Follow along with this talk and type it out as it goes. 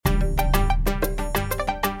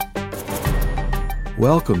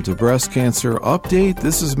Welcome to Breast Cancer Update.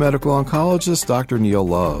 This is medical oncologist Dr. Neil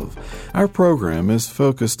Love. Our program is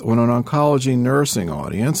focused on an oncology nursing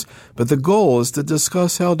audience, but the goal is to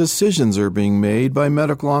discuss how decisions are being made by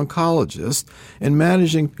medical oncologists in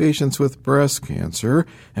managing patients with breast cancer,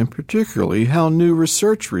 and particularly how new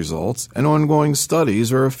research results and ongoing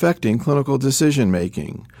studies are affecting clinical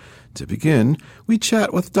decision-making. To begin, we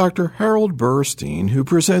chat with Dr. Harold Burstein, who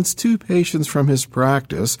presents two patients from his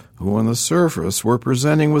practice who on the surface were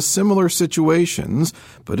presenting with similar situations,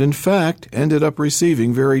 but in fact ended up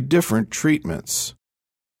receiving very different treatments.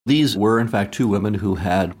 These were, in fact, two women who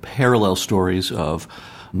had parallel stories of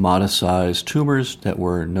modest-sized tumors that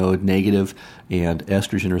were node negative and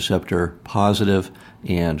estrogen receptor positive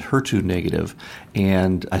and HER2 negative.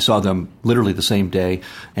 And I saw them literally the same day,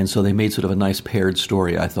 and so they made sort of a nice paired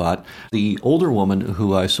story, I thought. The older woman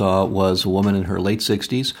who I saw was a woman in her late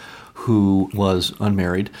 60s who was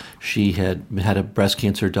unmarried. She had had a breast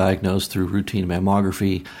cancer diagnosed through routine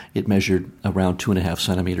mammography. It measured around 2.5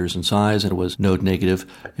 centimeters in size, and it was node negative.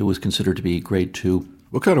 It was considered to be grade 2.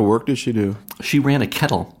 What kind of work did she do? She ran a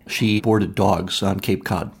kettle. She boarded dogs on Cape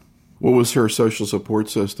Cod. What was her social support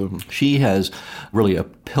system? She has really a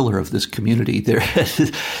pillar of this community.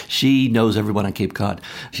 She knows everyone on Cape Cod.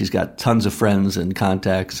 She's got tons of friends and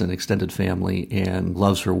contacts and extended family and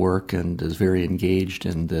loves her work and is very engaged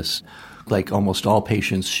in this. Like almost all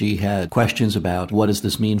patients, she had questions about what does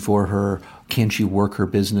this mean for her? Can she work her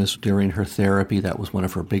business during her therapy? That was one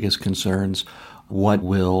of her biggest concerns. What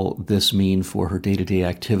will this mean for her day-to-day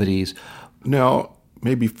activities? Now,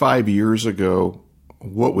 maybe 5 years ago,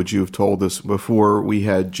 what would you have told us before we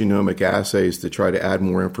had genomic assays to try to add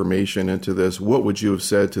more information into this? What would you have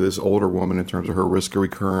said to this older woman in terms of her risk of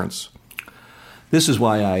recurrence? This is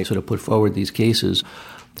why I sort of put forward these cases.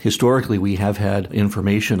 Historically, we have had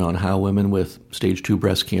information on how women with stage 2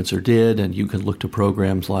 breast cancer did, and you can look to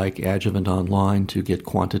programs like Adjuvant Online to get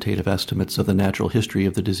quantitative estimates of the natural history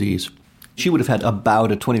of the disease. She would have had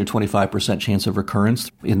about a 20 or 25% chance of recurrence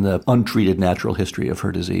in the untreated natural history of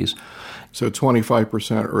her disease. So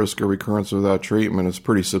 25% risk of recurrence without treatment is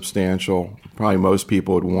pretty substantial. Probably most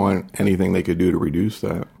people would want anything they could do to reduce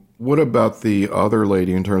that. What about the other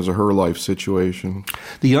lady in terms of her life situation?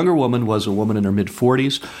 The younger woman was a woman in her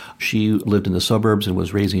mid-40s. She lived in the suburbs and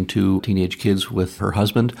was raising 2 teenage kids with her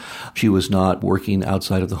husband. She was not working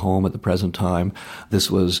outside of the home at the present time.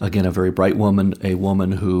 This was, again, a very bright woman, a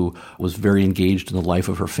woman who was very engaged in the life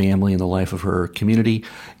of her family and the life of her community,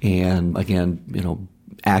 and, again,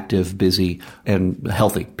 active, busy, and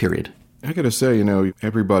healthy, period. I got to say,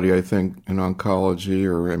 everybody, I think, in oncology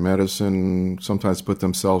or in medicine sometimes put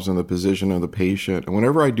themselves in the position of the patient. And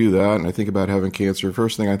whenever I do that and I think about having cancer, the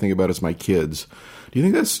first thing I think about is my kids. Do you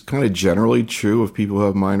think that's kind of generally true of people who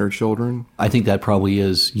have minor children? I think that probably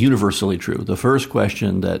is universally true. The first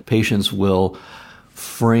question that patients will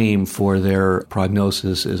frame for their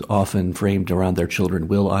prognosis is often framed around their children.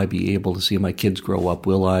 Will I be able to see my kids grow up?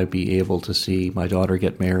 Will I be able to see my daughter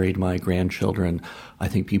get married, my grandchildren? I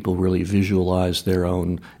think people really visualize their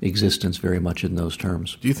own existence very much in those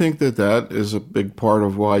terms. Do you think that is a big part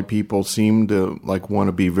of why people seem to want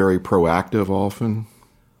to be very proactive often?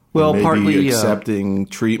 Well, maybe partly accepting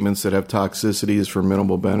treatments that have toxicities for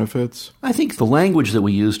minimal benefits? I think the language that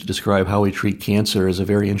we use to describe how we treat cancer is a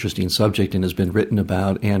very interesting subject and has been written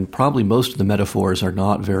about, and probably most of the metaphors are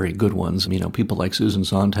not very good ones. People like Susan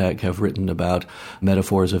Sontag have written about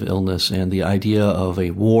metaphors of illness and the idea of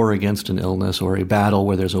a war against an illness or a battle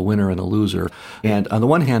where there's a winner and a loser. And on the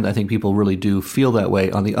one hand, I think people really do feel that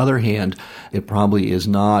way. On the other hand, it probably is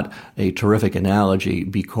not a terrific analogy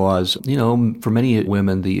because, for many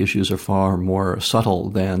women, the issues are far more subtle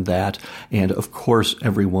than that. And of course,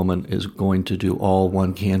 every woman is going to do all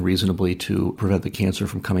one can reasonably to prevent the cancer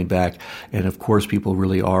from coming back. And of course, people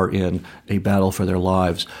really are in a battle for their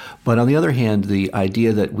lives. But on the other hand, the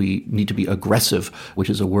idea that we need to be aggressive, which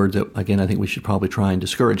is a word that, again, I think we should probably try and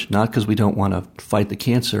discourage, not because we don't want to fight the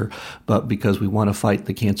cancer, but because we want to fight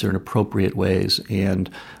the cancer in appropriate ways. And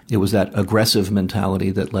it was that aggressive mentality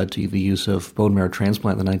that led to the use of bone marrow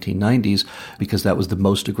transplant in the 1990s, because that was the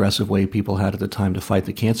most aggressive way people had at the time to fight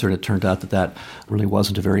the cancer. And it turned out that really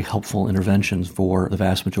wasn't a very helpful intervention for the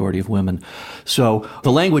vast majority of women. So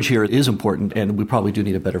the language here is important, and we probably do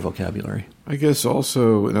need a better vocabulary. I guess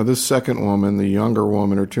also, this second woman, the younger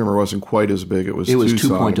woman, her tumor wasn't quite as big. It was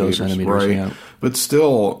 2.0 centimeters, right? Yeah. But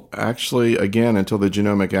still, actually, again, until the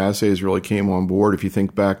genomic assays really came on board, if you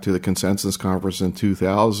think back to the consensus conference in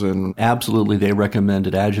 2000. Absolutely, they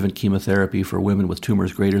recommended adjuvant chemotherapy for women with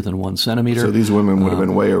tumors greater than 1 centimeter. So these women would have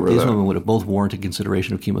been way over These that. women would have both warranted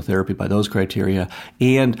consideration of chemotherapy by those criteria.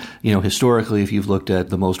 And, historically, if you've looked at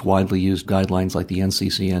the most widely used guidelines like the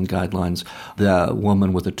NCCN guidelines, the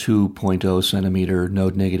woman with a 2.0 centimeter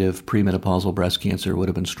node-negative premenopausal breast cancer would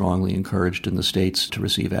have been strongly encouraged in the States to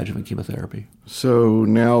receive adjuvant chemotherapy. So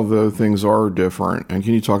now, though, things are different. And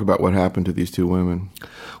can you talk about what happened to these two women?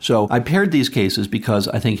 So I paired these cases because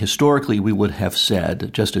I think historically we would have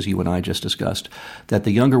said, just as you and I just discussed, that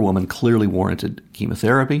the younger woman clearly warranted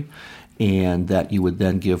chemotherapy and that you would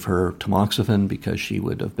then give her tamoxifen because she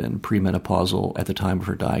would have been premenopausal at the time of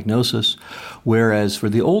her diagnosis. Whereas for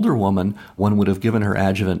the older woman, one would have given her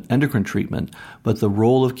adjuvant endocrine treatment, but the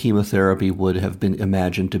role of chemotherapy would have been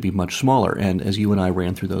imagined to be much smaller. And as you and I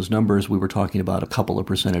ran through those numbers, we were talking about a couple of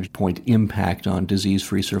percentage point impact on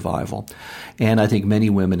disease-free survival. And I think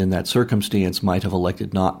many women in that circumstance might have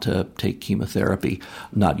elected not to take chemotherapy,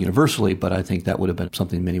 not universally, but I think that would have been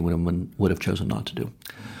something many women would have chosen not to do.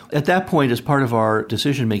 At that point, as part of our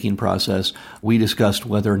decision-making process, we discussed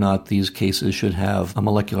whether or not these cases should have a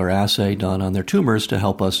molecular assay done on their tumors to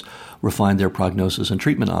help us refine their prognosis and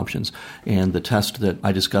treatment options. And the test that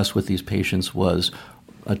I discussed with these patients was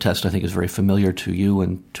a test I think is very familiar to you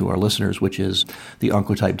and to our listeners, which is the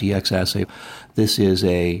Oncotype DX assay. This is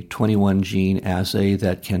a 21-gene assay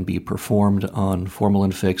that can be performed on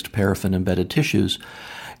formalin-fixed, paraffin-embedded tissues.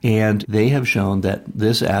 And they have shown that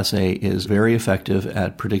this assay is very effective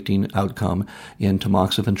at predicting outcome in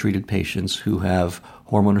tamoxifen-treated patients who have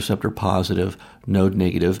hormone receptor positive, node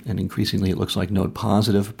negative, and increasingly it looks like node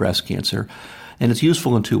positive breast cancer. And it's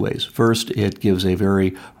useful in two ways. First, it gives a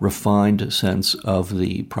very refined sense of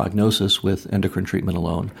the prognosis with endocrine treatment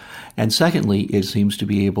alone. And secondly, it seems to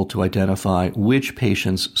be able to identify which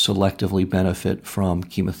patients selectively benefit from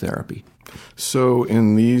chemotherapy. So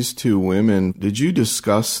in these two women, did you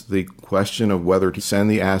discuss the question of whether to send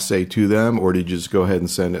the assay to them, or did you just go ahead and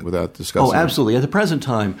send it without discussing it? Oh, absolutely. At the present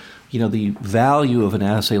time, the value of an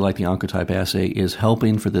assay like the Oncotype assay is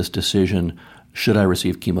helping for this decision, should I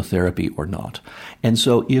receive chemotherapy or not? And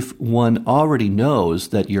so if one already knows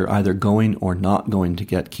that you're either going or not going to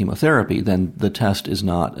get chemotherapy, then the test is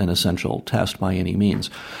not an essential test by any means.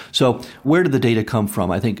 So where did the data come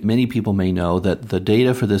from? I think many people may know that the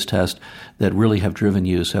data for this test that really have driven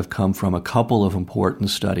use have come from a couple of important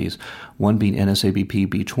studies, one being NSABP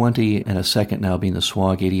B20 and a second now being the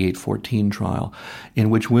SWOG 8814 trial,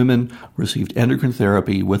 in which women received endocrine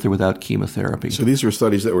therapy with or without chemotherapy. So these were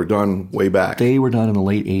studies that were done way back. They were done in the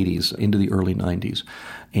late 80s into the early 90s.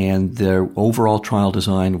 And their overall trial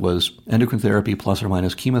design was endocrine therapy plus or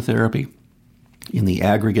minus chemotherapy. In the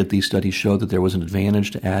aggregate, these studies showed that there was an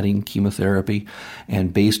advantage to adding chemotherapy.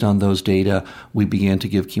 And based on those data, we began to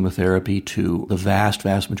give chemotherapy to the vast,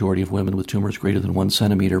 vast majority of women with tumors greater than 1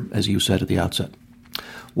 centimeter, as you said at the outset.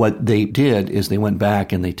 What they did is they went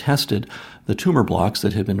back and they tested the tumor blocks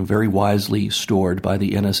that had been very wisely stored by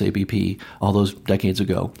the NSABP all those decades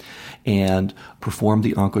ago and performed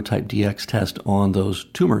the Oncotype DX test on those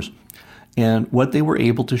tumors. And what they were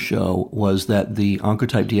able to show was that the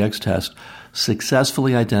Oncotype DX test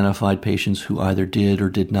successfully identified patients who either did or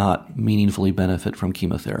did not meaningfully benefit from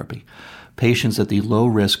chemotherapy. Patients at the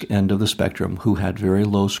low-risk end of the spectrum who had very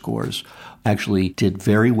low scores actually did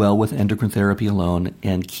very well with endocrine therapy alone,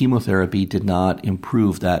 and chemotherapy did not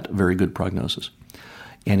improve that very good prognosis.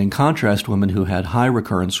 And in contrast, women who had high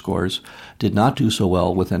recurrence scores did not do so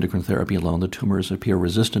well with endocrine therapy alone. The tumors appear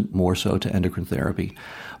resistant more so to endocrine therapy.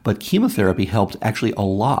 But chemotherapy helped actually a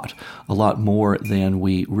lot more than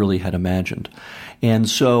we really had imagined. And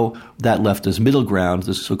so that left as middle ground,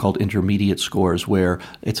 the so-called intermediate scores, where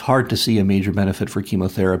it's hard to see a major benefit for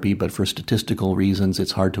chemotherapy, but for statistical reasons,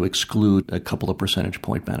 it's hard to exclude a couple of percentage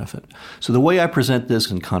point benefit. So the way I present this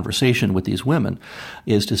in conversation with these women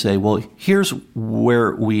is to say, well, here's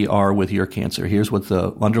where we are with your cancer. Here's what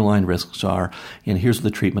the underlying risks are, and here's what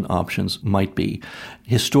the treatment options might be.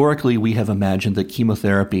 Historically, we have imagined that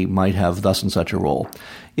chemotherapy might have thus and such a role.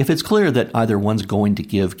 If it's clear that either one's going to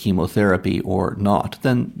give chemotherapy or not,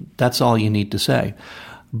 then that's all you need to say.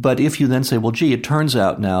 But if you then say, well, gee, it turns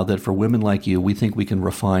out now that for women like you, we think we can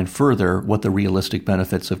refine further what the realistic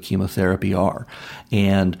benefits of chemotherapy are.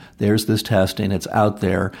 And there's this test, and it's out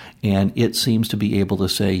there, and it seems to be able to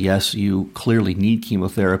say, yes, you clearly need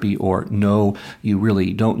chemotherapy, or no, you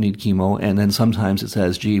really don't need chemo. And then sometimes it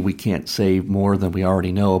says, gee, we can't say more than we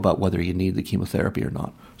already know about whether you need the chemotherapy or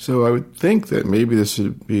not. So I would think that maybe this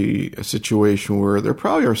would be a situation where there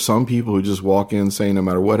probably are some people who just walk in saying, no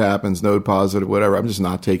matter what happens, node positive, whatever, I'm just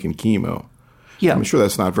not taking chemo. Yeah. I'm sure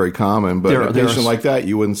that's not very common, but a patient like that,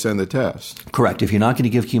 you wouldn't send the test. Correct. If you're not going to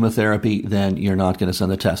give chemotherapy, then you're not going to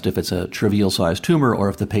send the test. If it's a trivial-sized tumor or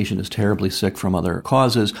if the patient is terribly sick from other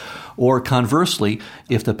causes, or conversely,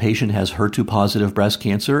 if the patient has HER2-positive breast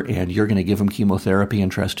cancer and you're going to give them chemotherapy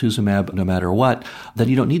and trastuzumab no matter what, then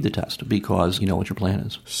you don't need the test because you know what your plan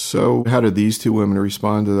is. So how did these two women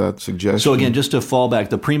respond to that suggestion? So again, just to fall back,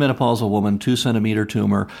 the premenopausal woman, 2-centimeter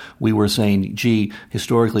tumor, we were saying, gee,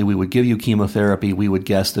 historically we would give you chemotherapy. We would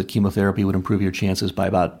guess that chemotherapy would improve your chances by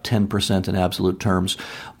about 10% in absolute terms.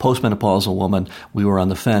 Postmenopausal woman, we were on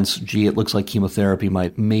the fence. Gee, it looks like chemotherapy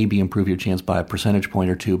might maybe improve your chance by a percentage point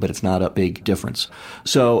or two, but it's not a big difference.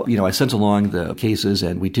 So, I sent along the cases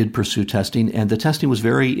and we did pursue testing, and the testing was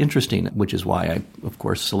very interesting, which is why I, of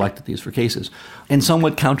course, selected these for cases, and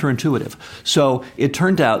somewhat counterintuitive. So it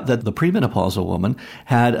turned out that the premenopausal woman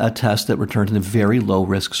had a test that returned a very low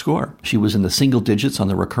risk score. She was in the single digits on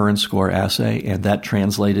the recurrence score assay, and that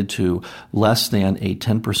translated to less than a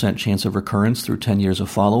 10% chance of recurrence through 10 years of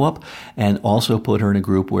follow-up, and also put her in a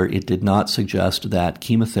group where it did not suggest that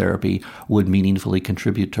chemotherapy would meaningfully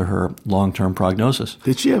contribute to her long-term prognosis.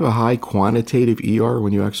 Did she have a high quantitative ER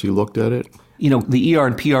when you actually looked at it? The ER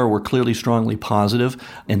and PR were clearly strongly positive,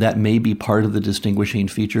 and that may be part of the distinguishing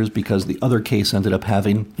features because the other case ended up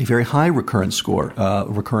having a very high recurrence score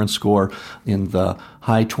in the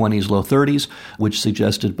high 20s, low 30s, which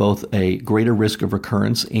suggested both a greater risk of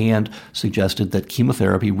recurrence and suggested that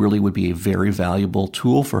chemotherapy really would be a very valuable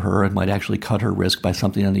tool for her and might actually cut her risk by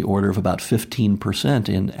something on the order of about 15%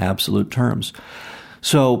 in absolute terms.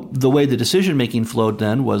 So the way the decision-making flowed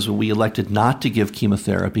then was we elected not to give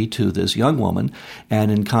chemotherapy to this young woman, and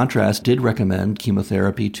in contrast did recommend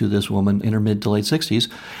chemotherapy to this woman in her mid to late 60s.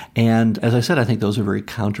 And as I said, I think those are very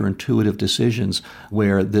counterintuitive decisions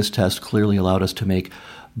where this test clearly allowed us to make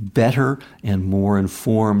better and more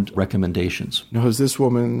informed recommendations. Now, has this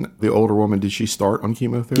woman, the older woman, did she start on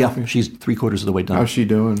chemotherapy? Yeah, she's 3/4 of the way done. How's she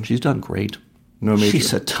doing? She's done great. No major.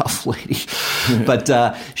 She's a tough lady, but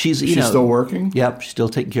she's still working. Yeah, she's still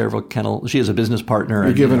taking care of a kennel. She has a business partner.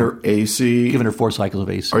 You're giving her AC. Giving her 4 cycles of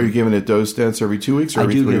AC. Are you giving it dose dents every 2 weeks? Or I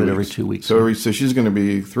every do 3 give weeks? it every 2 weeks. So she's going to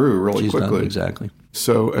be through really she's quickly. Done, exactly.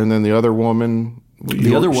 So, and then the other woman.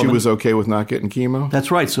 The other woman, she was okay with not getting chemo?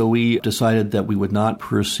 That's right. So we decided that we would not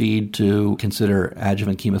proceed to consider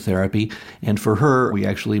adjuvant chemotherapy. And for her, we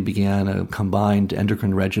actually began a combined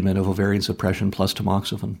endocrine regimen of ovarian suppression plus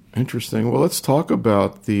tamoxifen. Interesting. Well, let's talk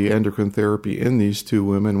about the endocrine therapy in these two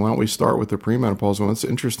women. Why don't we start with the premenopausal one? It's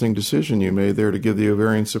an interesting decision you made there to give the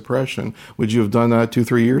ovarian suppression. Would you have done that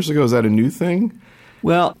 2-3 years ago? Is that a new thing?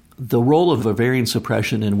 Well, the role of ovarian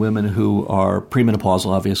suppression in women who are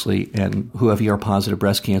premenopausal, obviously, and who have ER-positive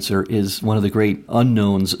breast cancer is one of the great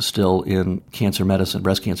unknowns still in cancer medicine,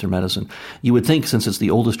 breast cancer medicine. You would think, since it's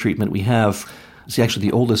the oldest treatment we have, it's actually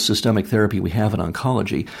the oldest systemic therapy we have in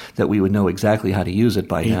oncology, that we would know exactly how to use it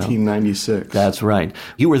by 1896. Now. That's right.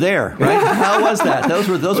 You were there, right? How was that? Those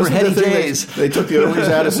were heady days. They took the ovaries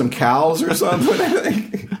out of some cows or something, I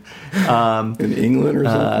think. In England or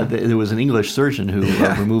something? There was an English surgeon who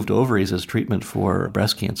removed ovaries as treatment for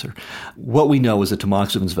breast cancer. What we know is that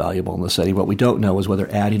tamoxifen is valuable in this setting. What we don't know is whether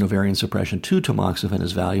adding ovarian suppression to tamoxifen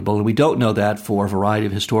is valuable, and we don't know that for a variety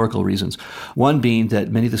of historical reasons. One being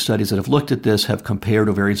that many of the studies that have looked at this have compared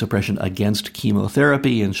ovarian suppression against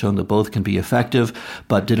chemotherapy and shown that both can be effective,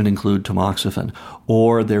 but didn't include tamoxifen.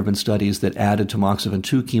 Or there have been studies that added tamoxifen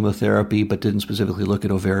to chemotherapy, but didn't specifically look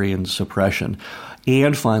at ovarian suppression.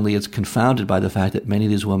 And finally, it's confounded by the fact that many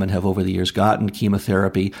of these women have over the years gotten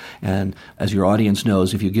chemotherapy. And as your audience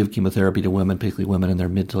knows, if you give chemotherapy to women, particularly women in their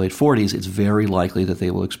mid to late 40s, it's very likely that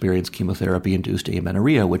they will experience chemotherapy-induced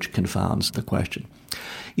amenorrhea, which confounds the question.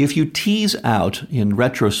 If you tease out, in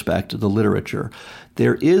retrospect, the literature,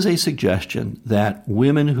 there is a suggestion that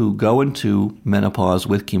women who go into menopause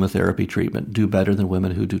with chemotherapy treatment do better than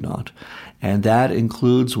women who do not. And that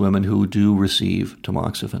includes women who do receive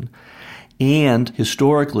tamoxifen. And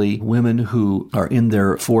historically, women who are in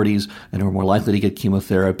their 40s and are more likely to get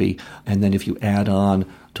chemotherapy, and then if you add on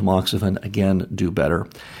tamoxifen, again, do better.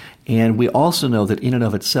 And we also know that in and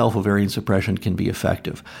of itself, ovarian suppression can be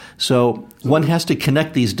effective. So one has to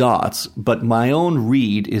connect these dots, but my own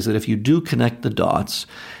read is that if you do connect the dots,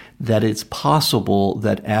 that it's possible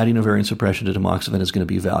that adding ovarian suppression to tamoxifen is going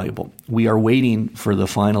to be valuable. We are waiting for the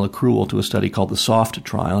final accrual to a study called the SOFT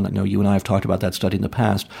trial, and I know you and I have talked about that study in the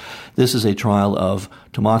past. This is a trial of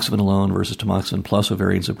tamoxifen alone versus tamoxifen plus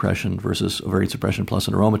ovarian suppression versus ovarian suppression plus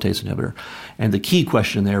an aromatase inhibitor. And the key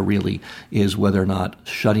question there really is whether or not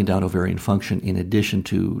shutting down ovarian function in addition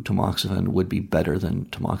to tamoxifen would be better than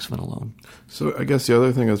tamoxifen alone. So I guess the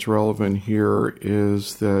other thing that's relevant here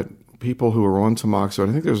is that people who are on tamoxifen,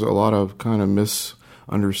 I think there's a lot of kind of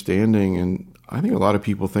misunderstanding, and I think a lot of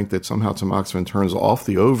people think that somehow tamoxifen turns off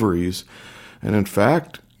the ovaries, and in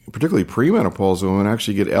fact, particularly premenopausal women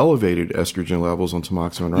actually get elevated estrogen levels on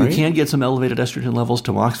tamoxifen, right? You can get some elevated estrogen levels.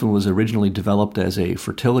 Tamoxifen was originally developed as a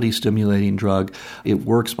fertility-stimulating drug. It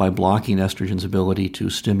works by blocking estrogen's ability to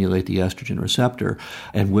stimulate the estrogen receptor,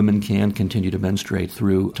 and women can continue to menstruate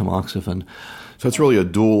through tamoxifen. So it's really a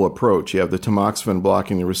dual approach. You have the tamoxifen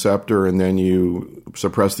blocking the receptor, and then you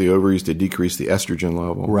suppress the ovaries to decrease the estrogen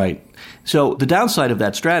level. Right. So the downside of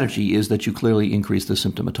that strategy is that you clearly increase the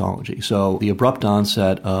symptomatology. So the abrupt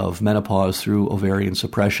onset of menopause through ovarian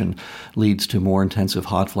suppression leads to more intensive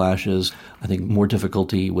hot flashes, I think more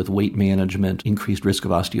difficulty with weight management, increased risk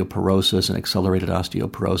of osteoporosis and accelerated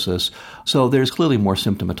osteoporosis. So there's clearly more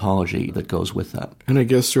symptomatology that goes with that. And I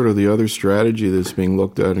guess sort of the other strategy that's being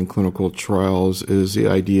looked at in clinical trials is the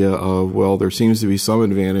idea of, well, there seems to be some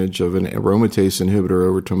advantage of an aromatase inhibitor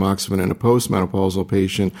over tamoxifen in a postmenopausal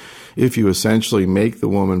patient if you essentially make the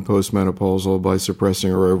woman postmenopausal by suppressing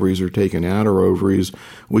her ovaries or taking out her ovaries.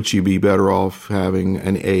 Would she be better off having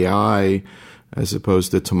an AI as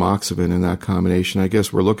opposed to tamoxifen in that combination? I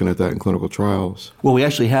guess we're looking at that in clinical trials. Well, we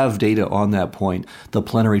actually have data on that point. The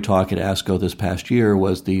plenary talk at ASCO this past year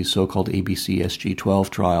was the so-called ABC-SG12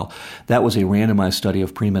 trial. That was a randomized study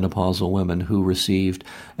of premenopausal women who received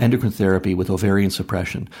endocrine therapy with ovarian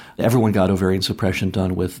suppression. Everyone got ovarian suppression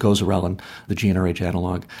done with Goserelin, the GnRH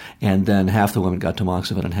analog, and then half the women got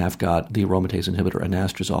tamoxifen and half got the aromatase inhibitor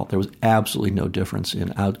anastrozole. There was absolutely no difference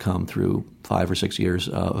in outcome through 5 or 6 years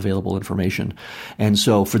available information. And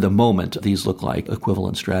so for the moment, these look like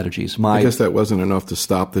equivalent strategies. I guess that wasn't enough to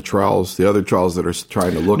stop the trials, the other trials that are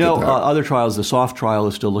trying to look at that. No, other trials, the SOFT trial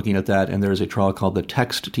is still looking at that, and there's a trial called the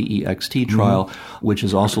TEXT, T-E-X-T trial, which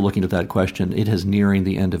is also looking at that question. It is nearing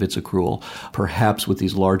the end of its accrual. Perhaps with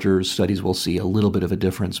these larger studies, we'll see a little bit of a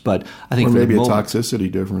difference. But I think or for maybe the a moment,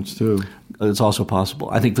 toxicity difference, too. It's also possible.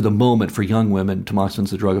 I think for the moment, for young women, tamoxifen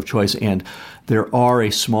is the drug of choice, and there are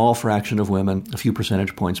a small fraction of women, a few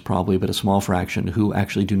percentage points probably, but a small fraction, who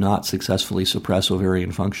actually do not successfully suppress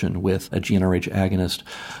ovarian function with a GnRH agonist.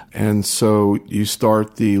 And so you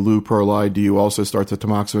start the Leuprolide. Do you also start the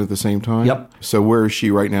tamoxifen at the same time? Yep. So where is she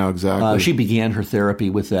right now exactly? She began her therapy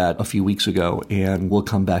with that a few weeks ago, and will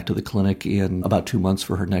come back to the clinic in about 2 months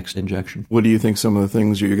for her next injection. What do you think some of the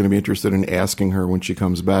things you're going to be interested in asking her when she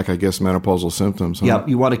comes back? I guess menopausal symptoms. Huh? Yeah,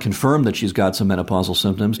 you want to confirm that she's got some menopausal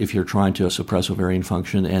symptoms if you're trying to suppress ovarian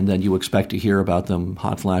function, and then you expect to hear about them: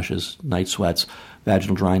 hot flashes, night sweats,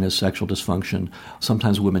 vaginal dryness, sexual dysfunction.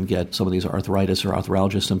 Sometimes women get some of these arthritis or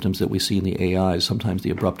arthralgia symptoms that we see in the AIs. Sometimes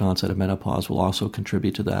the abrupt onset of menopause will also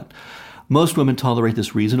contribute to that. Most women tolerate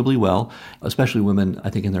this reasonably well, especially women, I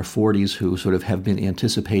think, in their 40s who sort of have been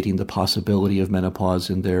anticipating the possibility of menopause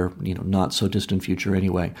in their, not so distant future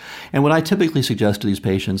anyway. And what I typically suggest to these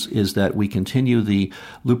patients is that we continue the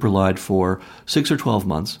Leuprolide for 6 or 12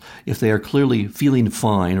 months. If they are clearly feeling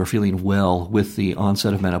fine or feeling well with the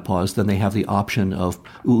onset of menopause, then they have the option of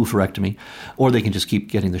oophorectomy, or they can just keep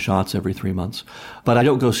getting the shots every 3 months. But I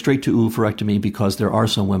don't go straight to oophorectomy because there are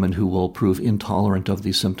some women who will prove intolerant of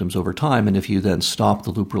these symptoms over time. And if you then stop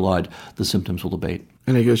the Leuprolide, the symptoms will abate.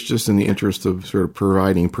 And I guess just in the interest of sort of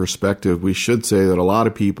providing perspective, we should say that a lot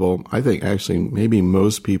of people, I think actually maybe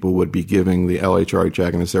most people would be giving the LHRH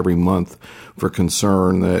agonist every month for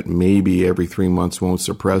concern that maybe every 3 months won't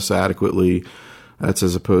suppress adequately. That's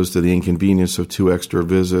as opposed to the inconvenience of 2 extra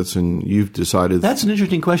visits, and you've decided... That's an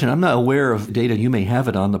interesting question. I'm not aware of data. You may have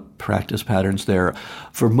it on the practice patterns there.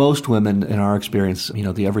 For most women, in our experience,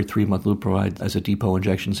 the every 3-month Leuprolide as a depot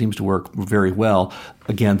injection seems to work very well.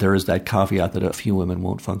 Again, there is that caveat that a few women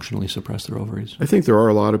won't functionally suppress their ovaries. I think there are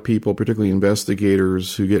a lot of people, particularly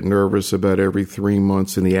investigators, who get nervous about every 3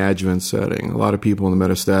 months in the adjuvant setting. A lot of people in the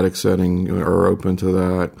metastatic setting are open to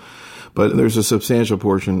that. But there's a substantial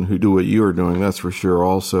portion who do what you are doing, that's for sure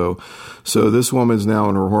also. So this woman's now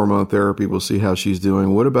in her hormone therapy. We'll see how she's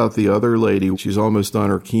doing. What about the other lady? She's almost done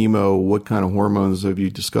her chemo. What kind of hormones have you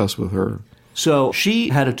discussed with her? So she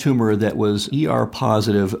had a tumor that was ER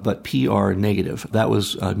positive but PR negative. That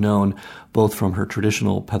was known both from her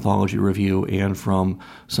traditional pathology review and from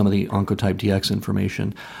some of the Oncotype DX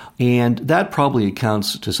information. And that probably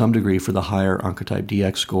accounts to some degree for the higher Oncotype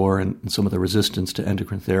DX score and some of the resistance to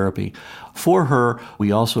endocrine therapy. For her,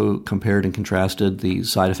 we also compared and contrasted the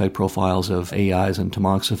side effect profiles of AIs and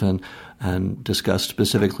tamoxifen and discussed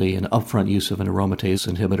specifically an upfront use of an aromatase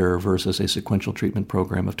inhibitor versus a sequential treatment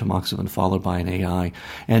program of tamoxifen followed by an AI.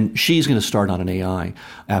 And she's going to start on an AI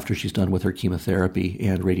after she's done with her chemotherapy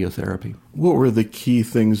and radiotherapy. What were the key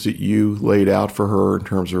things that you laid out for her in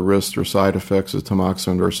terms of risks or side effects of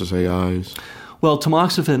tamoxifen versus AIs? Well,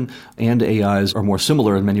 tamoxifen and AIs are more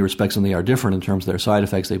similar in many respects than they are different in terms of their side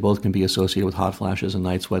effects. They both can be associated with hot flashes and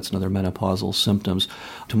night sweats and other menopausal symptoms.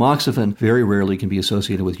 Tamoxifen very rarely can be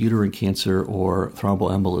associated with uterine cancer or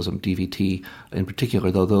thromboembolism, DVT in particular,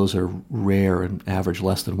 though those are rare and average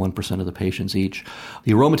less than 1% of the patients each.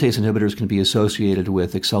 The aromatase inhibitors can be associated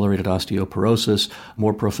with accelerated osteoporosis,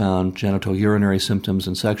 more profound genitourinary symptoms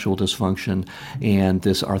and sexual dysfunction, and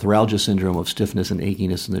this arthralgia syndrome of stiffness and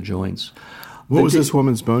achiness in the joints. What was this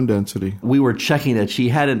woman's bone density? We were checking it. She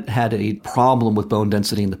hadn't had a problem with bone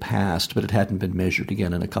density in the past, but it hadn't been measured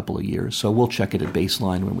again in a couple of years. So we'll check it at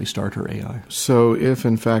baseline when we start her AI. So if,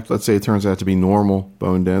 in fact, let's say it turns out to be normal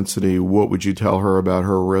bone density, what would you tell her about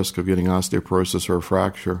her risk of getting osteoporosis or a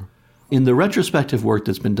fracture? In the retrospective work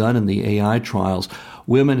that's been done in the AI trials,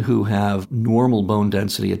 women who have normal bone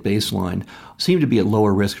density at baseline seem to be at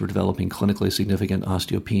lower risk for developing clinically significant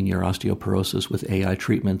osteopenia or osteoporosis with AI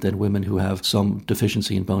treatment than women who have some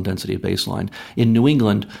deficiency in bone density at baseline. In New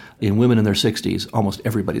England, in women in their 60s, almost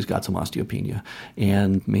everybody's got some osteopenia.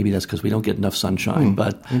 And maybe that's because we don't get enough sunshine,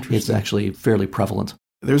 but it's actually fairly prevalent.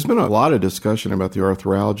 There's been a lot of discussion about the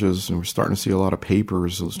arthralgias, and we're starting to see a lot of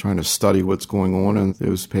papers trying to study what's going on in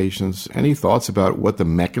those patients. Any thoughts about what the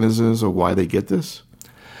mechanism is or why they get this?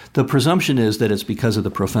 The presumption is that it's because of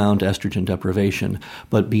the profound estrogen deprivation,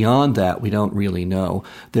 but beyond that, we don't really know.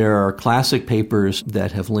 There are classic papers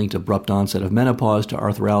that have linked abrupt onset of menopause to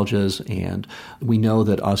arthralgias, and we know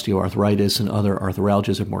that osteoarthritis and other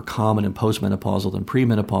arthralgias are more common in postmenopausal than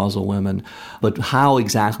premenopausal women, but how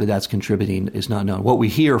exactly that's contributing is not known. What we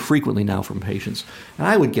hear frequently now from patients, and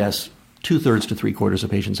I would guess 2/3 to 3/4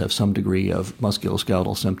 of patients have some degree of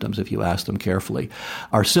musculoskeletal symptoms if you ask them carefully.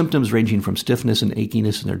 Our symptoms ranging from stiffness and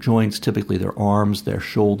achiness in their joints, typically their arms, their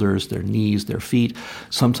shoulders, their knees, their feet.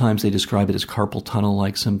 Sometimes they describe it as carpal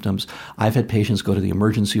tunnel-like symptoms. I've had patients go to the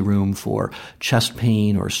emergency room for chest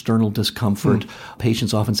pain or sternal discomfort.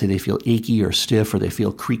 Patients often say they feel achy or stiff, or they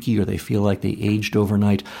feel creaky, or they feel like they aged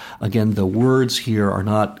overnight. Again, the words here are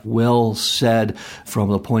not well said from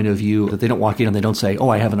the point of view that they don't walk in and they don't say, oh,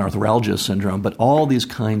 I have an arthralgia syndrome, but all these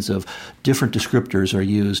kinds of different descriptors are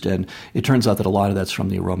used, and it turns out that a lot of that's from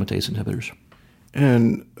the aromatase inhibitors.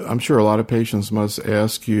 And I'm sure a lot of patients must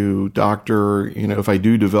ask you, doctor, if I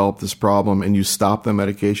do develop this problem and you stop the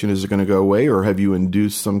medication, is it going to go away, or have you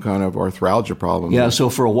induced some kind of arthralgia problem? Yeah, so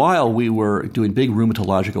for a while we were doing big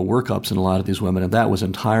rheumatological workups in a lot of these women, and that was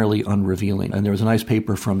entirely unrevealing. And there was a nice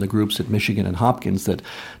paper from the groups at Michigan and Hopkins that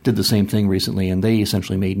did the same thing recently, and they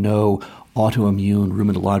essentially made no autoimmune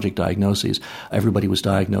rheumatologic diagnoses. Everybody was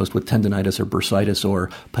diagnosed with tendinitis or bursitis or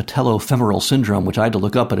patellofemoral syndrome, which I had to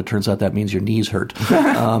look up, but it turns out that means your knees hurt.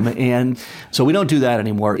 And so we don't do that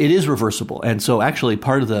anymore. It is reversible. And so actually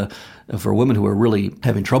part of for women who are really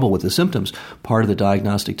having trouble with the symptoms, part of the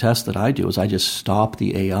diagnostic test that I do is I just stop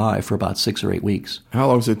the AI for about 6 or 8 weeks. How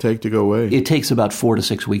long does it take to go away? It takes about 4 to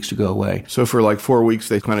 6 weeks to go away. So for like 4 weeks,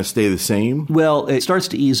 they kind of stay the same? Well, it starts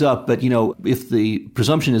to ease up, but if the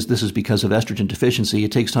presumption is this is because of estrogen deficiency,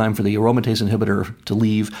 it takes time for the aromatase inhibitor to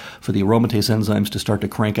leave, for the aromatase enzymes to start to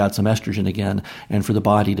crank out some estrogen again, and for the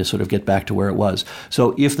body to sort of get back to where it was.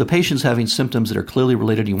 So if the patient's having symptoms that are clearly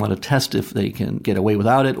related, you want to test if they can get away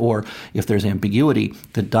without it, or if there's ambiguity,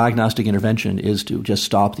 the diagnostic intervention is to just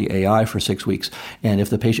stop the AI for 6 weeks. And if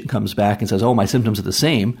the patient comes back and says, oh, my symptoms are the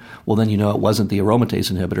same, well, then you know it wasn't the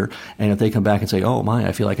aromatase inhibitor. And if they come back and say, oh,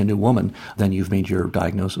 I feel like a new woman, then you've made your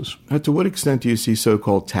diagnosis. To what extent do you see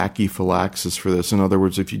so-called tachyphylaxis for this? In other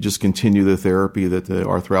words, if you just continue the therapy, that the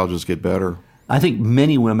arthralgias get better? I think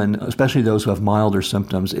many women, especially those who have milder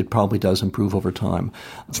symptoms, it probably does improve over time.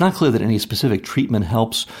 It's not clear that any specific treatment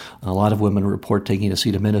helps. A lot of women report taking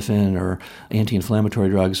acetaminophen or anti-inflammatory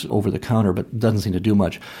drugs over the counter, but it doesn't seem to do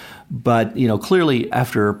much. But, clearly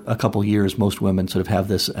after a couple years, most women sort of have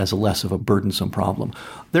this as less of a burdensome problem.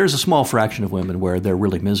 There's a small fraction of women where they're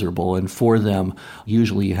really miserable, and for them,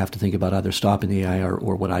 usually you have to think about either stopping the AI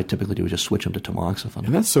or what I typically do is just switch them to tamoxifen.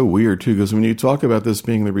 And that's so weird, too, because when you talk about this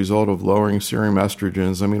being the result of lowering serum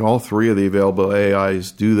estrogens, all 3 of the available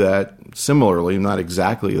AIs do that similarly, not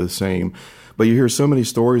exactly the same. But you hear so many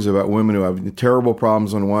stories about women who have terrible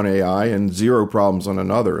problems on one AI and 0 problems on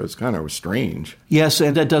another. It's kind of strange. Yes,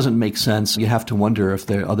 and that doesn't make sense. You have to wonder if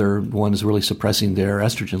the other one is really suppressing their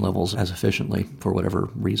estrogen levels as efficiently for whatever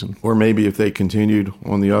reason. Or maybe if they continued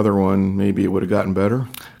on the other one, maybe it would have gotten better.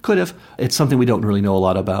 Could have. It's something we don't really know a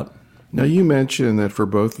lot about. Now, you mentioned that for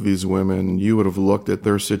both of these women, you would have looked at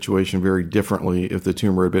their situation very differently if the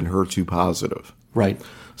tumor had been HER2 positive. Right.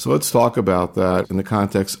 So let's talk about that in the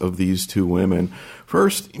context of these two women.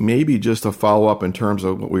 First, maybe just a follow-up in terms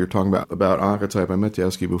of what we were talking about Oncotype. I meant to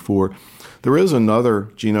ask you before. There is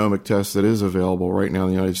another genomic test that is available right now in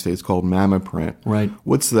the United States called MammaPrint. Right.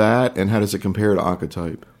 What's that, and how does it compare to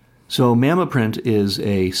Oncotype? So MammaPrint is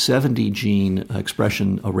a 70-gene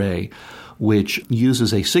expression array which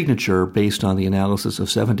uses a signature based on the analysis of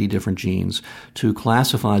 70 different genes to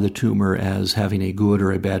classify the tumor as having a good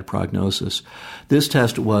or a bad prognosis. This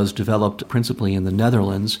test was developed principally in the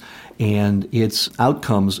Netherlands, and its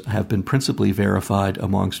outcomes have been principally verified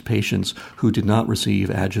amongst patients who did not receive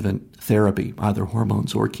adjuvant therapy, either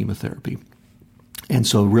hormones or chemotherapy. And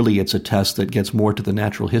so really it's a test that gets more to the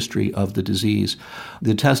natural history of the disease.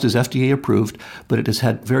 The test is FDA approved, but it has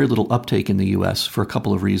had very little uptake in the U.S. for a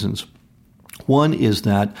couple of reasons. One is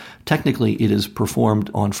that technically it is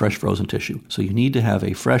performed on fresh frozen tissue. So you need to have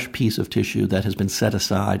a fresh piece of tissue that has been set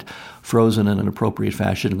aside, frozen in an appropriate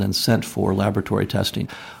fashion, and then sent for laboratory testing.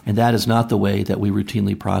 And that is not the way that we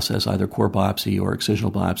routinely process either core biopsy or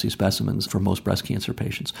excisional biopsy specimens for most breast cancer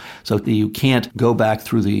patients. So you can't go back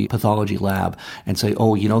through the pathology lab and say,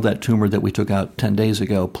 oh, you know that tumor that we took out 10 days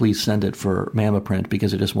ago, please send it for MammaPrint,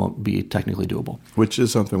 because it just won't be technically doable. Which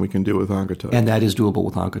is something we can do with Oncotype. And that is doable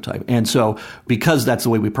with Oncotype. And so because that's the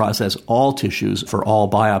way we process all tissues for all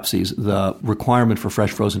biopsies, the requirement for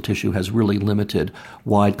fresh frozen tissue has really limited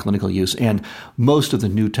wide clinical use. And most of the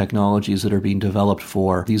new technologies that are being developed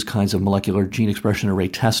for these kinds of molecular gene expression array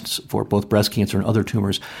tests for both breast cancer and other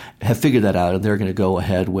tumors have figured that out, and they're going to go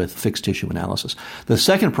ahead with fixed tissue analysis. The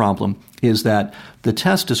second problem is that the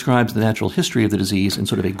test describes the natural history of the disease in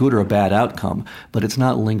sort of a good or a bad outcome, but it's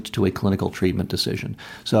not linked to a clinical treatment decision.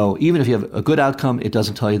 So even if you have a good outcome, it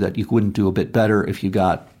doesn't tell you that you wouldn't do a bit better if you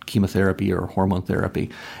got chemotherapy or hormone therapy.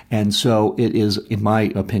 And so it is, in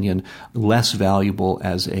my opinion, less valuable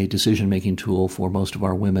as a decision-making tool for most of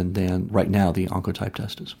our women than right now the Oncotype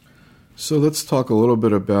test is. So let's talk a little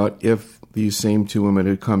bit about if these same two women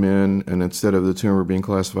had come in and instead of the tumor being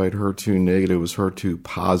classified HER2 negative, it was HER2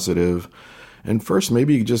 positive. And first,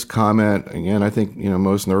 maybe you could just comment, again, I think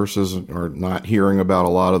most nurses are not hearing about a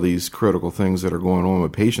lot of these critical things that are going on,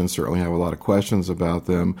 but patients certainly have a lot of questions about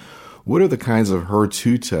them. What are the kinds of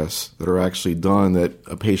HER2 tests that are actually done that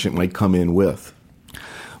a patient might come in with?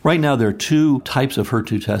 Right now, there are two types of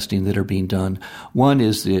HER2 testing that are being done. One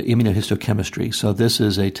is the immunohistochemistry. So this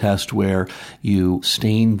is a test where you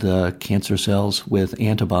stain the cancer cells with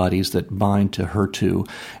antibodies that bind to HER2,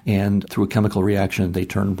 and through a chemical reaction, they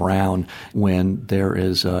turn brown when there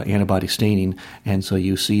is antibody staining. And so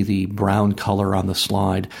you see the brown color on the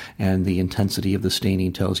slide, and the intensity of the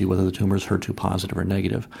staining tells you whether the tumor is HER2 positive or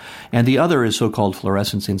negative. And the other is so-called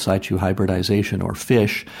fluorescence in situ hybridization, or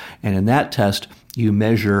FISH. And in that test, you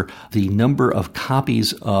measure the number of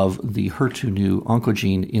copies of the HER2/neu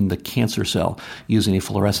oncogene in the cancer cell using a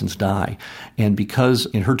fluorescence dye. And because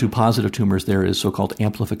in HER2-positive tumors there is so-called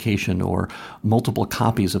amplification, or multiple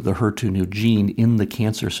copies of the HER2/neu gene in the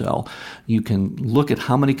cancer cell, you can look at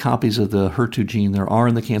how many copies of the HER2 gene there are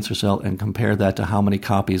in the cancer cell and compare that to how many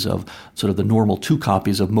copies of sort of the normal 2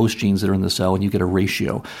 copies of most genes that are in the cell, and you get a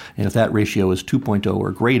ratio. And if that ratio is 2.0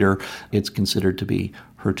 or greater, it's considered to be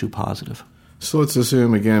HER2 positive. So let's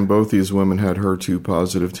assume, again, both these women had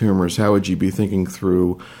HER2-positive tumors. How would you be thinking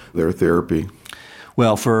through their therapy?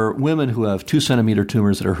 Well, for women who have 2-centimeter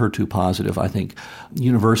tumors that are HER2 positive, I think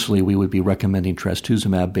universally we would be recommending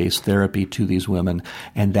trastuzumab-based therapy to these women,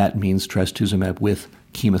 and that means trastuzumab with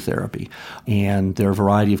chemotherapy. And there are a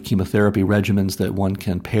variety of chemotherapy regimens that one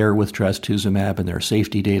can pair with trastuzumab, and there are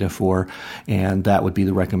safety data for, and that would be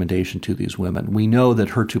the recommendation to these women. We know that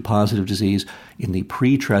HER2-positive disease in the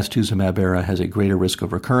pre-trastuzumab era has a greater risk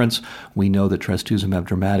of recurrence. We know that trastuzumab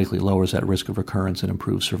dramatically lowers that risk of recurrence and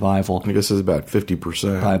improves survival. I guess it's about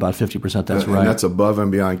 50%. By about 50%, that's right. And that's above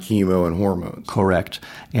and beyond chemo and hormones. Correct.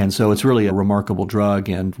 And so it's really a remarkable drug,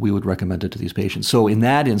 and we would recommend it to these patients. So in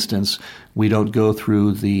that instance, we don't go through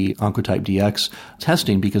the Oncotype DX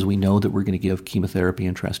testing because we know that we're going to give chemotherapy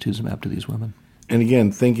and trastuzumab to these women. And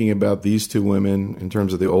again, thinking about these two women in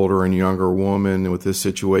terms of the older and younger woman with this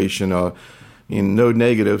situation, no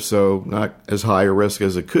negative, so not as high a risk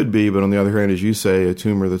as it could be, but on the other hand, as you say, a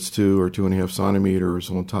tumor that's 2 or 2.5 centimeters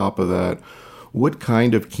on top of that, what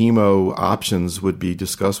kind of chemo options would be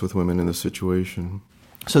discussed with women in this situation?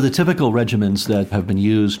 So the typical regimens that have been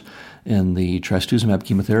used in the trastuzumab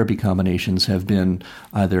chemotherapy combinations have been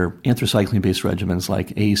either anthracycline-based regimens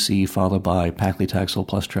like AC followed by paclitaxel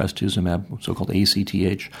plus trastuzumab, so-called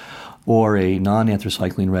ACTH, or a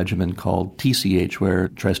non-anthracycline regimen called TCH, where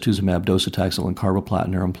trastuzumab, docetaxel, and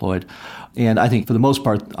carboplatin are employed. And I think for the most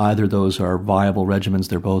part, either of those are viable regimens.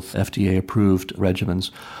 They're both FDA-approved regimens.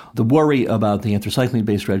 The worry about the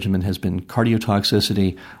anthracycline-based regimen has been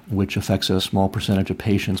cardiotoxicity, which affects a small percentage of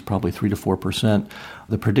patients, probably 3 to 4%.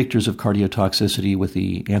 The predictors of cardiotoxicity with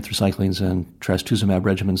the anthracyclines and trastuzumab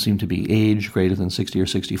regimens seem to be age greater than 60 or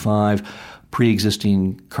 65,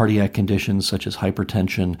 pre-existing cardiac conditions such as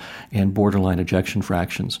hypertension and borderline ejection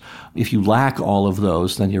fractions. If you lack all of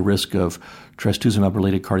those, then your risk of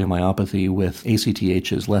trastuzumab-related cardiomyopathy with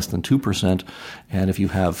ACTH is less than 2%, and if you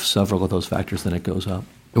have several of those factors, then it goes up.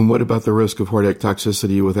 And what about the risk of cardiac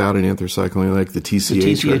toxicity without an anthracycline like the TCH?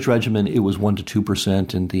 The TCH regimen, it was 1 to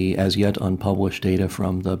 2% in the as yet unpublished data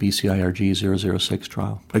from the BCIRG 006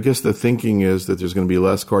 trial. I guess the thinking is that there's going to be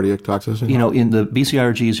less cardiac toxicity? You know, in the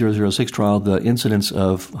BCIRG 006 trial, the incidence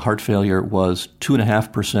of heart failure was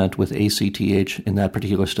 2.5% with ACTH. In that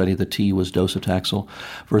particular study, the T was docetaxel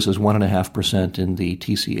versus 1.5% in the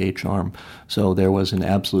TCH arm. So there was in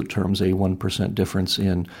absolute terms a 1% difference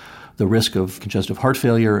in the risk of congestive heart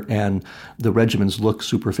failure, and the regimens look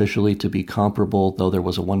superficially to be comparable, though there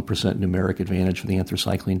was a 1% numeric advantage for the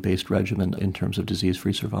anthracycline-based regimen in terms of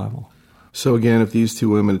disease-free survival. So again, if these two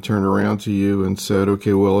women turned around to you and said,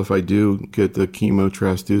 okay, well, if I do get the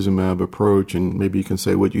chemo-trastuzumab approach, and maybe you can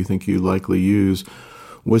say what you think you'd likely use,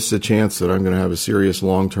 what's the chance that I'm going to have a serious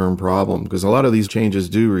long-term problem? Because a lot of these changes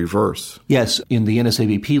do reverse. Yes, in the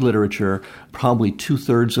NSABP literature, probably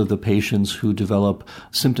 2/3 of the patients who develop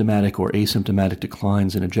symptomatic or asymptomatic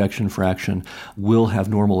declines in ejection fraction will have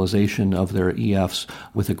normalization of their EFs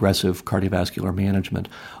with aggressive cardiovascular management.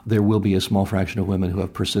 There will be a small fraction of women who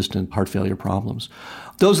have persistent heart failure problems.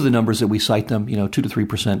 Those are the numbers that we cite them, 2 to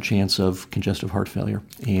 3% chance of congestive heart failure.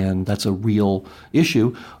 And that's a real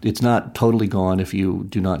issue. It's not totally gone if you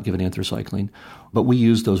do not give an anthracycline, but we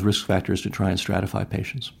use those risk factors to try and stratify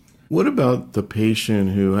patients. What about the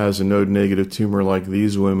patient who has a node-negative tumor like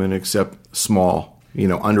these women, except small,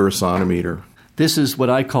 under a centimeter? This is what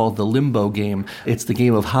I call the limbo game. It's the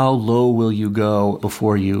game of how low will you go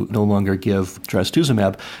before you no longer give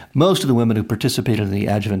trastuzumab. Most of the women who participated in the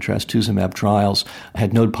adjuvant trastuzumab trials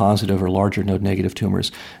had node-positive or larger node-negative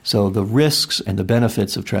tumors. So the risks and the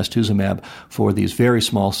benefits of trastuzumab for these very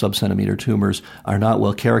small subcentimeter tumors are not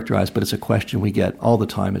well characterized, but it's a question we get all the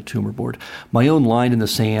time at Tumor Board. My own line in the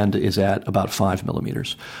sand is at about 5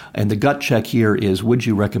 millimeters. And the gut check here is, would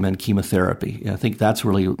you recommend chemotherapy? I think that's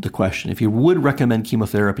really the question. If you would recommend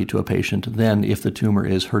chemotherapy to a patient, then if the tumor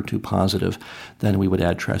is HER2 positive, then we would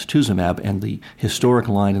add trastuzumab. And the historic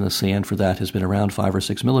line in the sand for that has been around 5 or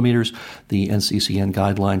 6 millimeters. The NCCN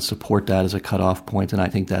guidelines support that as a cutoff point, and I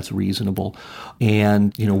think that's reasonable.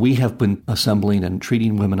 And, we have been assembling and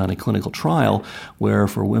treating women on a clinical trial where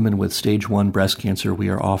for women with stage 1 breast cancer, we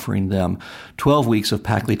are offering them 12 weeks of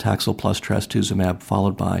paclitaxel plus trastuzumab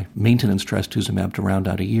followed by maintenance trastuzumab to round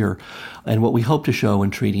out a year. And what we hope to show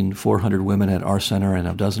in treating 400 women at our center and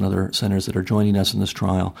a dozen other centers that are joining us in this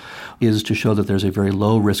trial is to show that there's a very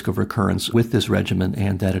low risk of recurrence with this regimen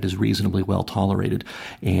and that it is reasonably well tolerated.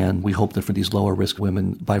 And we hope that for these lower risk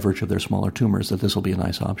women, by virtue of their smaller tumors, that this will be a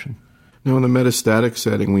nice option. Now, in the metastatic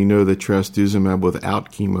setting, we know that trastuzumab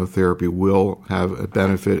without chemotherapy will have a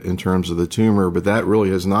benefit in terms of the tumor, but that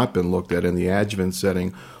really has not been looked at in the adjuvant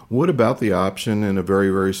setting. What about the option in a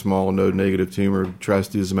very, very small node-negative tumor,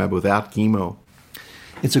 trastuzumab without chemo?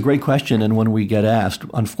 It's a great question, and one we get asked.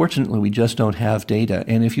 Unfortunately, we just don't have data.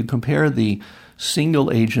 And if you compare the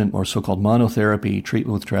single agent or so-called monotherapy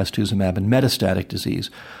treatment with trastuzumab in metastatic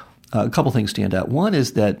disease, a couple things stand out. One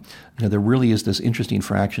is that there really is this interesting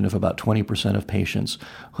fraction of about 20% of patients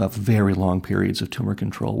who have very long periods of tumor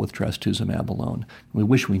control with trastuzumab alone. We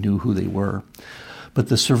wish we knew who they were. But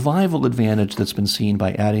the survival advantage that's been seen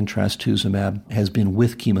by adding trastuzumab has been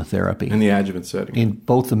with chemotherapy. In the adjuvant setting. In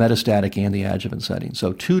both the metastatic and the adjuvant setting.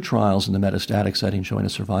 So 2 trials in the metastatic setting showing a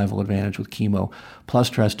survival advantage with chemo plus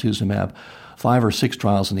trastuzumab. 5 or 6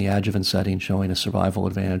 trials in the adjuvant setting showing a survival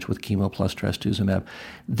advantage with chemo plus trastuzumab.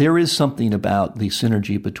 There is something about the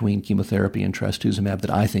synergy between chemotherapy and trastuzumab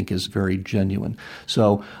that I think is very genuine.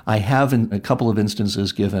 So I have in a couple of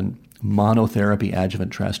instances given monotherapy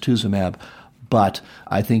adjuvant trastuzumab, but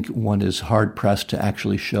I think one is hard-pressed to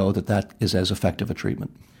actually show that that is as effective a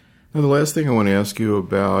treatment. Now, the last thing I want to ask you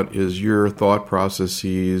about is your thought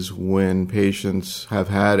processes when patients have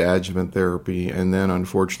had adjuvant therapy and then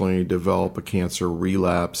unfortunately develop a cancer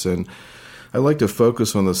relapse. And I'd like to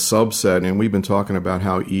focus on the subset, and we've been talking about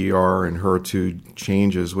how ER and HER2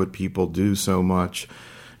 changes what people do so much.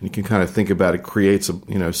 And you can kind of think about it creates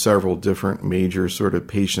several different major sort of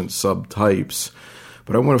patient subtypes.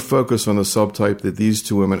 But I want to focus on the subtype that these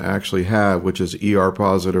two women actually have, which is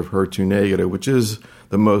ER-positive, HER2-negative, which is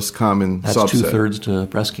the most common That's subset. two-thirds to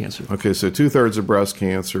breast cancer. Okay, so two-thirds of breast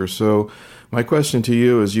cancer. So my question to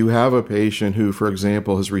you is, you have a patient who, for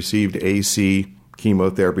example, has received AC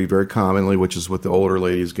chemotherapy very commonly, which is what the older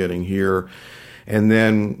lady is getting here, and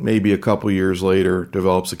then maybe a couple years later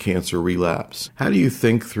develops a cancer relapse. How do you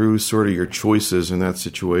think through sort of your choices in that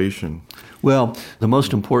situation? Well, the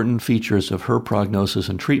most important features of her prognosis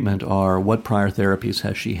and treatment are what prior therapies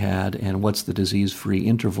has she had and what's the disease-free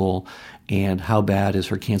interval and how bad is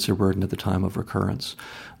her cancer burden at the time of recurrence.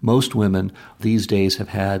 Most women these days have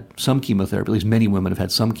had some chemotherapy, at least many women have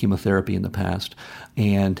had some chemotherapy in the past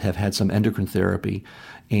and have had some endocrine therapy,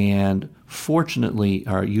 and fortunately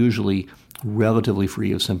are usually relatively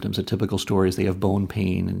free of symptoms. A typical story is they have bone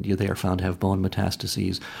pain and they are found to have bone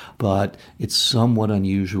metastases, but it's somewhat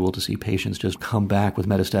unusual to see patients just come back with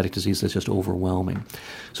metastatic disease that's just overwhelming.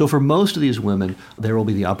 So for most of these women, there will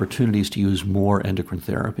be the opportunities to use more endocrine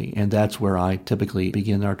therapy, and that's where I typically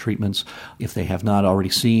begin our treatments. If they have not already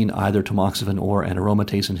seen either tamoxifen or an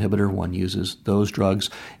aromatase inhibitor, one uses those drugs.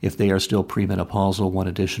 If they are still premenopausal, one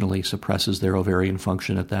additionally suppresses their ovarian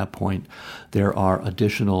function at that point. There are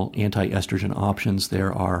additional anti-estrogen options.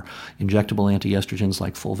 There are injectable anti-estrogens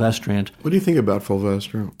like fulvestrant. What do you think about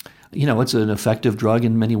fulvestrant? It's an effective drug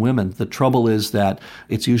in many women. The trouble is that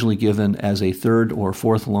it's usually given as a third or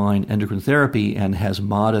fourth line endocrine therapy and has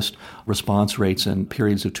modest response rates and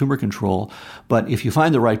periods of tumor control. But if you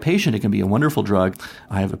find the right patient, it can be a wonderful drug.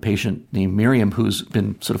 I have a patient named Miriam who's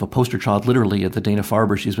been sort of a poster child literally at the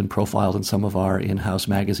Dana-Farber. She's been profiled in some of our in-house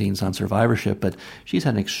magazines on survivorship, but she's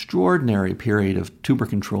had an extraordinary period of tumor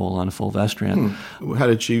control on fulvestrant. How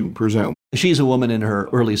did she present? She's a woman in her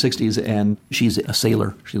early 60s, and she's a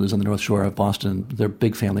sailor. She lives on the North Shore of Boston. Their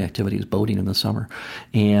big family activity is boating in the summer.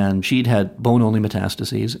 And she'd had bone-only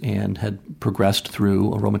metastases and had progressed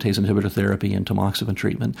through aromatase inhibitor therapy and tamoxifen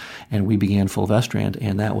treatment. And we began fulvestrant,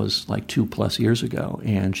 and that was like 2+ years ago.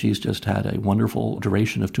 And she's just had a wonderful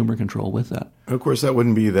duration of tumor control with that. Of course, that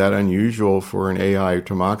wouldn't be that unusual for an AI or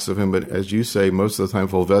tamoxifen, but as you say, most of the time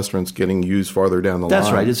fulvestrant's getting used farther down the line.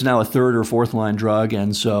 That's right. It's now a third or fourth line drug,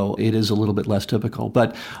 and so it is a little bit less typical.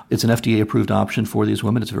 But it's an FDA-approved option for these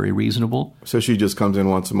women. It's very reasonable. So she just comes in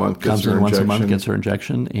once a month, gets her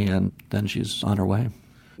injection, and then she's on her way.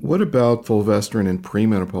 What about fulvestrant in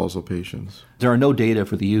premenopausal patients? There are no data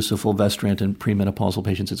for the use of fulvestrant in premenopausal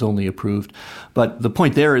patients. It's only approved. But the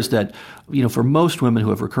point there is that, for most women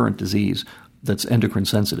who have recurrent disease that's endocrine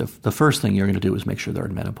sensitive, the first thing you're going to do is make sure they're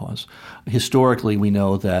in menopause. Historically, we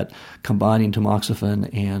know that combining tamoxifen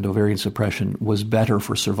and ovarian suppression was better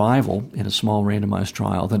for survival in a small randomized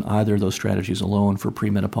trial than either of those strategies alone for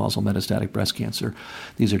premenopausal metastatic breast cancer.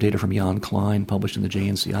 These are data from Jan Klein, published in the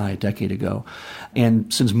JNCI a decade ago.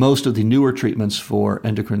 And since most of the newer treatments for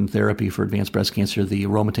endocrine therapy for advanced breast cancer, the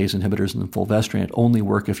aromatase inhibitors and the fulvestrant, only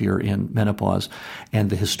work if you're in menopause,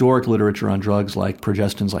 and the historic literature on drugs like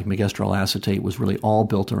progestins, like megestrol acetate, was really all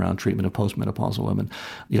built around treatment of postmenopausal women.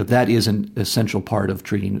 That is an essential part of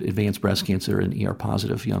treating advanced breast cancer in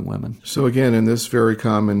ER-positive young women. So again, in this very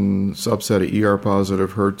common subset of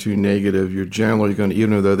ER-positive, HER2-negative, you're generally going to,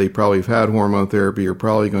 even though they probably have had hormone therapy, you're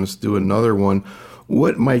probably going to do another one.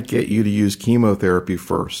 What might get you to use chemotherapy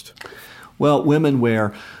first? Well, women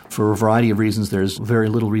where, for a variety of reasons, there's very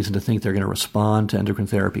little reason to think they're going to respond to endocrine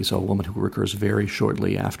therapy. So a woman who recurs very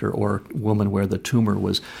shortly after, or a woman where the tumor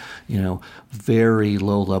was, very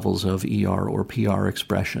low levels of ER or PR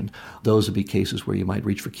expression. Those would be cases where you might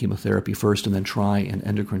reach for chemotherapy first and then try an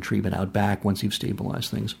endocrine treatment out back once you've stabilized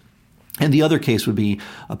things. And the other case would be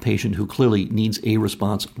a patient who clearly needs a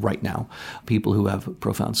response right now. People who have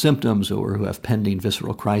profound symptoms or who have pending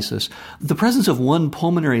visceral crisis. The presence of one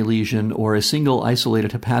pulmonary lesion or a single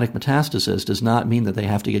isolated hepatic metastasis does not mean that they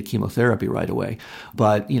have to get chemotherapy right away.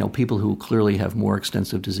 But, people who clearly have more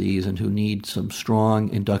extensive disease and who need some strong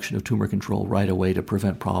induction of tumor control right away to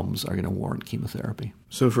prevent problems are going to warrant chemotherapy.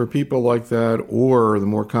 So for people like that, or the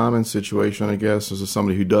more common situation, I guess, is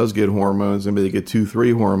somebody who does get hormones, and they get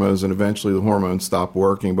 2-3 hormones, and eventually the hormones stop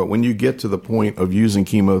working. But when you get to the point of using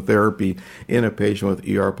chemotherapy in a patient with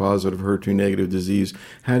ER-positive, HER2-negative disease,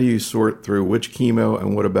 how do you sort through which chemo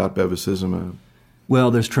and what about bevacizumab? Well,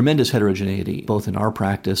 there's tremendous heterogeneity, both in our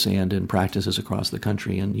practice and in practices across the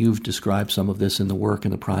country. And you've described some of this in the work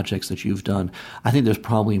and the projects that you've done. I think there's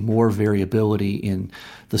probably more variability in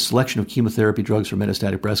the selection of chemotherapy drugs for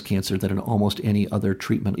metastatic breast cancer than in almost any other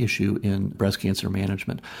treatment issue in breast cancer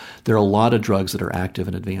management. There are a lot of drugs that are active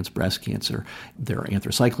in advanced breast cancer. There are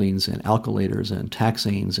anthracyclines and alkylators and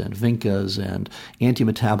taxanes and vincas and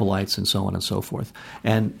antimetabolites and so on and so forth.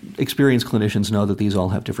 And experienced clinicians know that these all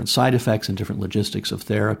have different side effects and different logistics of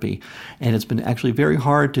therapy. And it's been actually very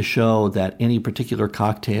hard to show that any particular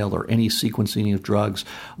cocktail or any sequencing of drugs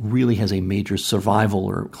really has a major survival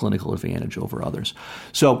or clinical advantage over others.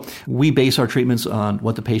 So we base our treatments on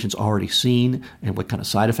what the patient's already seen and what kind of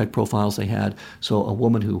side effect profiles they had. So a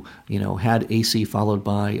woman who, had AC followed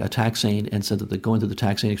by a taxane and said that the going through the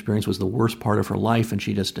taxane experience was the worst part of her life and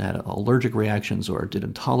she just had allergic reactions or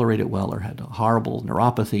didn't tolerate it well or had a horrible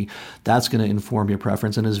neuropathy, that's going to inform your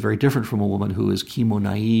preference and is very different from a woman who is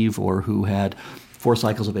chemo-naive or who had 4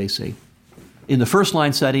 cycles of AC. In the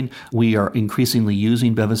first-line setting, we are increasingly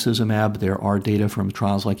using bevacizumab. There are data from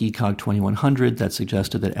trials like ECOG 2100 that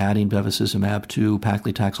suggested that adding bevacizumab to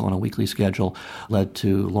paclitaxel on a weekly schedule led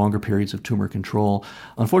to longer periods of tumor control.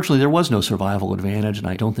 Unfortunately, there was no survival advantage, and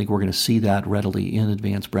I don't think we're going to see that readily in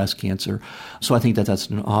advanced breast cancer. So I think that that's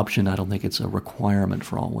an option. I don't think it's a requirement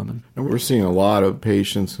for all women. And we're seeing a lot of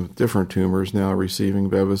patients with different tumors now receiving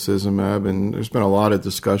bevacizumab, and there's been a lot of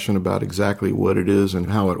discussion about exactly what it is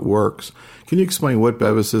and how it works. Can you explain what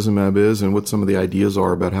bevacizumab is and what some of the ideas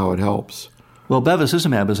are about how it helps? Well,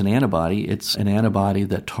 bevacizumab is an antibody. It's an antibody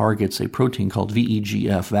that targets a protein called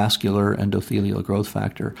VEGF, vascular endothelial growth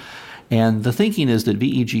factor. And the thinking is that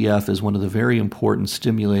VEGF is one of the very important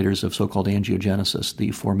stimulators of so-called angiogenesis,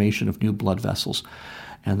 the formation of new blood vessels.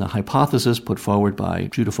 And the hypothesis put forward by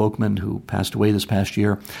Judah Folkman, who passed away this past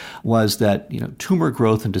year, was that tumor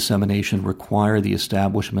growth and dissemination require the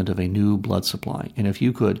establishment of a new blood supply. And if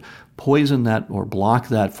you could poison that or block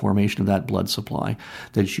that formation of that blood supply,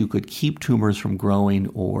 that you could keep tumors from growing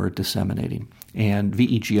or disseminating. And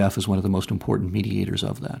VEGF is one of the most important mediators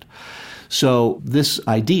of that. So this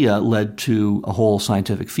idea led to a whole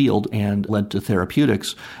scientific field and led to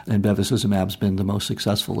therapeutics, and bevacizumab's been the most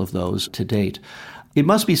successful of those to date. It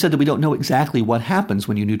must be said that we don't know exactly what happens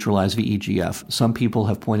when you neutralize VEGF. Some people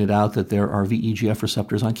have pointed out that there are VEGF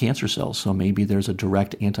receptors on cancer cells, so maybe there's a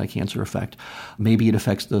direct anti-cancer effect. Maybe it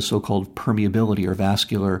affects the so-called permeability or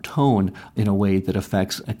vascular tone in a way that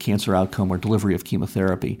affects a cancer outcome or delivery of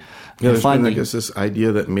chemotherapy. Yeah, there's been, I guess, this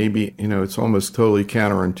idea that maybe, it's almost totally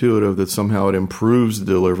counterintuitive that somehow it improves the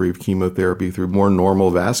delivery of chemotherapy through more normal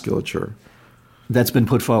vasculature. That's been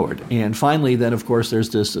put forward. And finally, then, of course, there's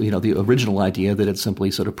this, the original idea that it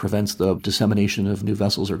simply sort of prevents the dissemination of new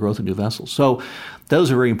vessels or growth of new vessels. So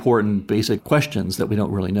those are very important basic questions that we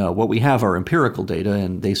don't really know. What we have are empirical data,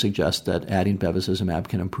 and they suggest that adding bevacizumab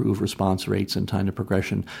can improve response rates and time to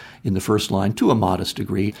progression in the first line to a modest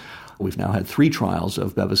degree. We've now had 3 trials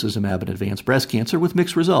of bevacizumab in advanced breast cancer with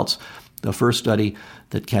mixed results. The first study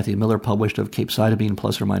that Kathy Miller published of capecitabine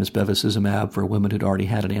plus or minus bevacizumab for women who'd already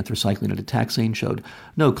had an anthracycline and a taxane showed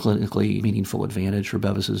no clinically meaningful advantage for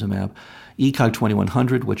bevacizumab. ECOG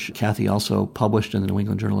 2100, which Kathy also published in the New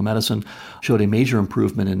England Journal of Medicine, showed a major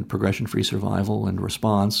improvement in progression-free survival and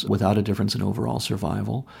response without a difference in overall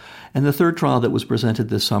survival. And the third trial that was presented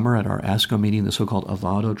this summer at our ASCO meeting, the so-called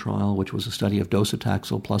AVADO trial, which was a study of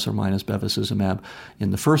docetaxel plus or minus bevacizumab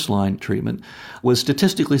in the first-line treatment, was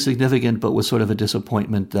statistically significant but was sort of a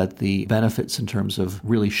disappointment that the benefits in terms of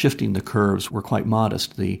really shifting the curves were quite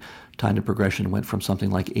modest. The time to progression went from something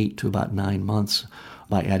like 8 to about 9 months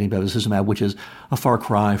by adding bevacizumab, which is a far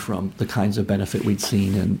cry from the kinds of benefit we'd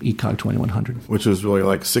seen in ECOG 2100. Which was really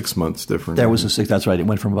like 6 months different. There was a 6, that's right. It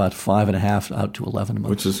went from about 5.5 out to 11 months.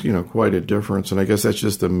 Which is, quite a difference. And I guess that's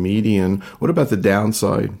just a median. What about the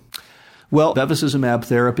downside? Well, bevacizumab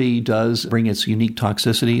therapy does bring its unique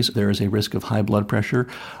toxicities. There is a risk of high blood pressure.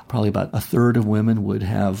 Probably about a third of women would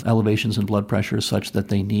have elevations in blood pressure such that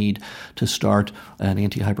they need to start an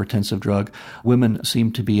antihypertensive drug. Women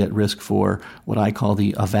seem to be at risk for what I call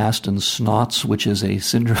the Avastin snots, which is a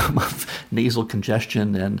syndrome of nasal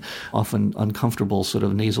congestion and often uncomfortable sort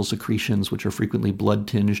of nasal secretions, which are frequently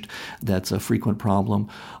blood-tinged. That's a frequent problem.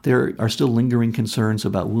 There are still lingering concerns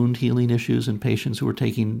about wound healing issues in patients who are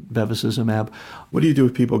taking bevacizumab. What do you do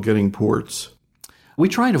with people getting ports? We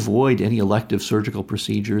try and avoid any elective surgical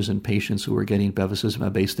procedures in patients who are getting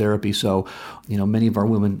bevacizumab-based therapy. So, many of our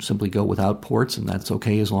women simply go without ports, and that's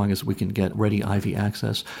okay as long as we can get ready IV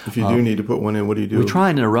access. If you do need to put one in, what do you do? We try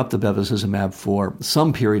and interrupt the bevacizumab for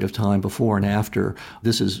some period of time before and after.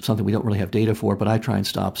 This is something we don't really have data for, but I try and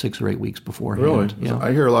stop 6 or 8 weeks beforehand. Really? Yeah.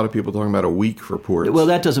 I hear a lot of people talking about a week for ports. Well,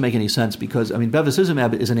 that doesn't make any sense because,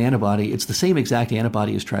 bevacizumab is an antibody. It's the same exact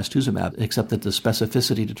antibody as trastuzumab, except that the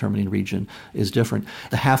specificity determining region is different.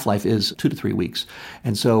 The half-life is 2 to 3 weeks.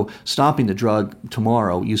 And so stopping the drug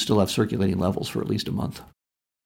tomorrow, you still have circulating levels for at least a month.